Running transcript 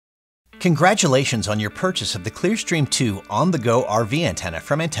Congratulations on your purchase of the ClearStream 2 on-the-go RV antenna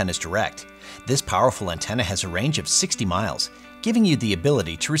from Antennas Direct. This powerful antenna has a range of 60 miles, giving you the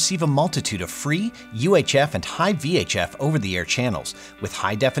ability to receive a multitude of free UHF and Hi-VHF over-the-air channels with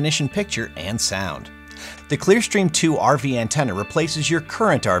high-definition picture and sound. The ClearStream 2 RV antenna replaces your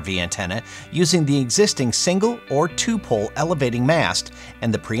current RV antenna using the existing single or two-pole elevating mast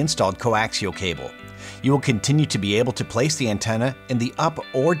and the pre-installed coaxial cable. You will continue to be able to place the antenna in the up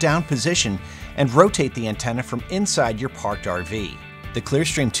or down position and rotate the antenna from inside your parked RV. The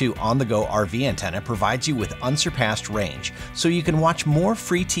ClearStream 2 on-the-go RV antenna provides you with unsurpassed range, so you can watch more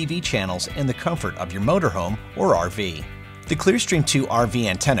free TV channels in the comfort of your motorhome or RV. The ClearStream 2 RV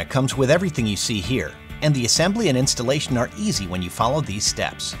antenna comes with everything you see here, and the assembly and installation are easy when you follow these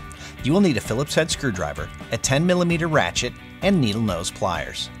steps. You will need a Phillips head screwdriver, a 10mm ratchet, and needle nose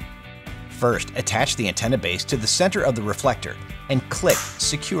pliers. First, attach the antenna base to the center of the reflector and click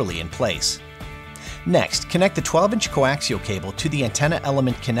securely in place. Next, connect the 12-inch coaxial cable to the antenna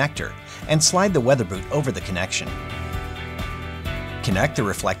element connector and slide the weather boot over the connection. Connect the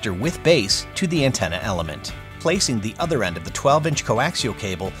reflector with base to the antenna element, placing the other end of the 12-inch coaxial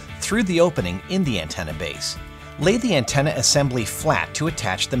cable through the opening in the antenna base. Lay the antenna assembly flat to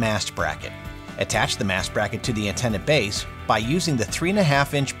attach the mast bracket. Attach the mast bracket to the antenna base by using the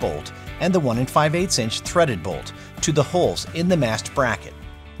 3.5-inch bolt and the 1 5/8-inch threaded bolt to the holes in the mast bracket.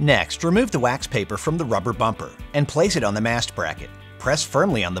 Next, remove the wax paper from the rubber bumper and place it on the mast bracket. Press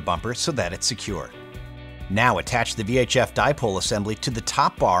firmly on the bumper so that it's secure. Now attach the VHF dipole assembly to the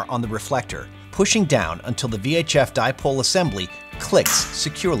top bar on the reflector, pushing down until the VHF dipole assembly clicks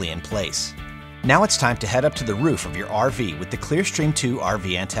securely in place. Now it's time to head up to the roof of your RV with the ClearStream 2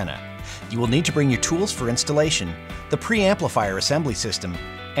 RV antenna. You will need to bring your tools for installation, the preamplifier assembly system,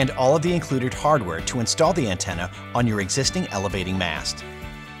 and all of the included hardware to install the antenna on your existing elevating mast.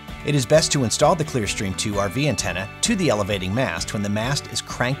 It is best to install the ClearStream 2 RV antenna to the elevating mast when the mast is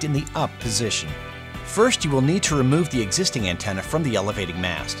cranked in the up position. First, you will need to remove the existing antenna from the elevating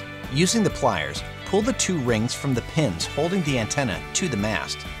mast. Using the pliers, pull the two rings from the pins holding the antenna to the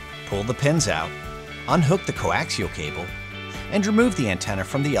mast. Pull the pins out, unhook the coaxial cable, and remove the antenna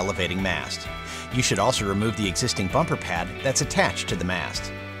from the elevating mast. You should also remove the existing bumper pad that's attached to the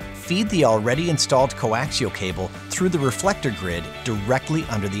mast. Feed the already installed coaxial cable through the reflector grid directly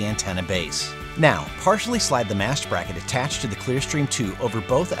under the antenna base. Now, partially slide the mast bracket attached to the ClearStream 2 over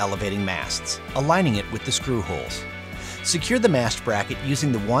both elevating masts, aligning it with the screw holes. Secure the mast bracket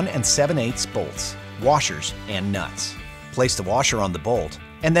using the 1 7/8 bolts, washers, and nuts. Place the washer on the bolt,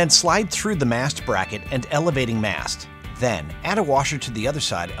 and then slide through the mast bracket and elevating mast. Then, add a washer to the other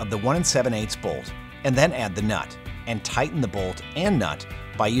side of the 1 7/8 bolt, and then add the nut, and tighten the bolt and nut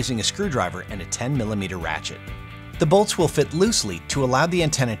by using a screwdriver and a 10mm ratchet. The bolts will fit loosely to allow the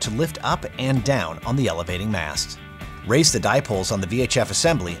antenna to lift up and down on the elevating mast. Raise the dipoles on the VHF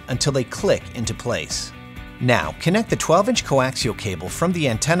assembly until they click into place. Now, connect the 12-inch coaxial cable from the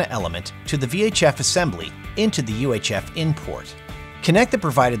antenna element to the VHF assembly into the UHF in port. Connect the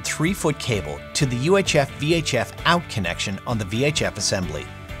provided 3-foot cable to the UHF-VHF out connection on the VHF assembly.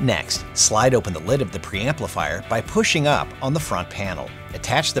 Next, slide open the lid of the preamplifier by pushing up on the front panel.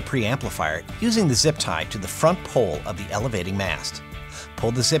 Attach the preamplifier using the zip tie to the front pole of the elevating mast.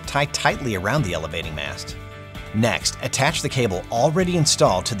 Pull the zip tie tightly around the elevating mast. Next, attach the cable already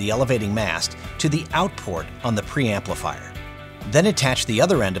installed to the elevating mast to the out port on the preamplifier. Then attach the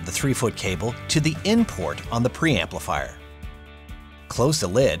other end of the 3-foot cable to the in port on the preamplifier. Close the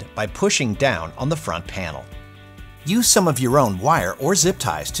lid by pushing down on the front panel. Use some of your own wire or zip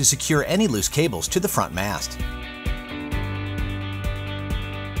ties to secure any loose cables to the front mast.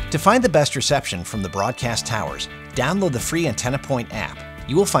 To find the best reception from the broadcast towers, download the free Antenna Point app.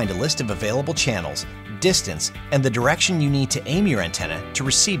 You will find a list of available channels, distance, and the direction you need to aim your antenna to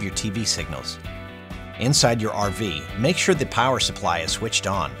receive your TV signals. Inside your RV, make sure the power supply is switched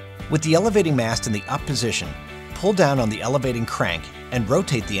on. With the elevating mast in the up position, pull down on the elevating crank and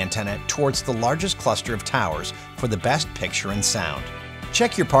rotate the antenna towards the largest cluster of towers for the best picture and sound.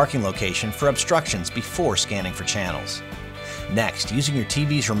 Check your parking location for obstructions before scanning for channels. Next, using your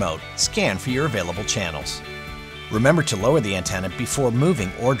TV's remote, scan for your available channels. Remember to lower the antenna before moving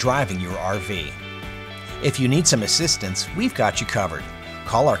or driving your RV. If you need some assistance, we've got you covered.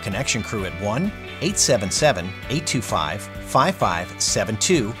 Call our connection crew at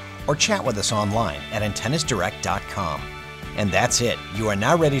 1-877-825-5572 or chat with us online at antennasdirect.com. And that's it. You are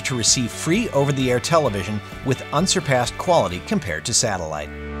now ready to receive free over-the-air television with unsurpassed quality compared to satellite.